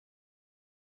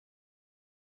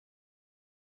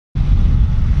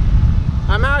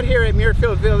I'm out here at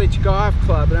Muirfield Village Golf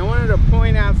Club, and I wanted to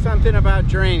point out something about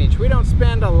drainage. We don't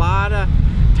spend a lot of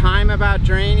time about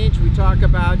drainage. We talk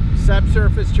about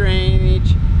subsurface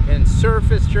drainage and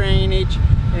surface drainage,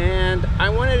 and I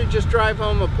wanted to just drive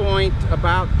home a point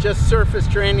about just surface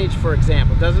drainage, for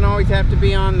example. It doesn't always have to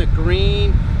be on the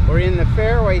green or in the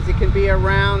fairways. It can be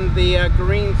around the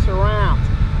green surrounds.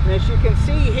 And as you can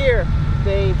see here,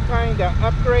 they've kind of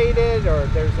upgraded, or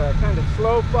there's a kind of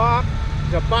slope off.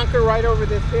 There's a bunker right over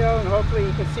this hill, and hopefully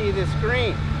you can see this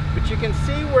green. But you can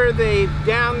see where they've,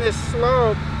 down this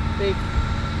slope, they've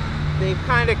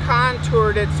kind of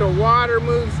contoured it so water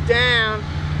moves down.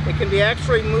 It can be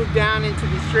actually moved down into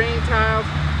these drain tiles,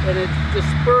 and it's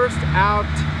dispersed out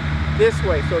this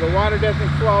way, so the water doesn't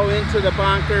flow into the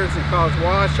bunkers and cause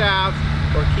washouts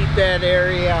or keep that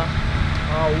area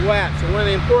wet. So one of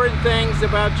the important things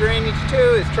about drainage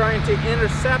too is trying to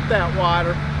intercept that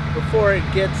water before it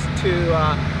gets to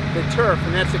the turf,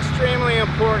 and that's extremely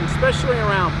important, especially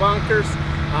around bunkers,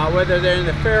 whether they're in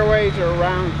the fairways or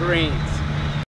around greens.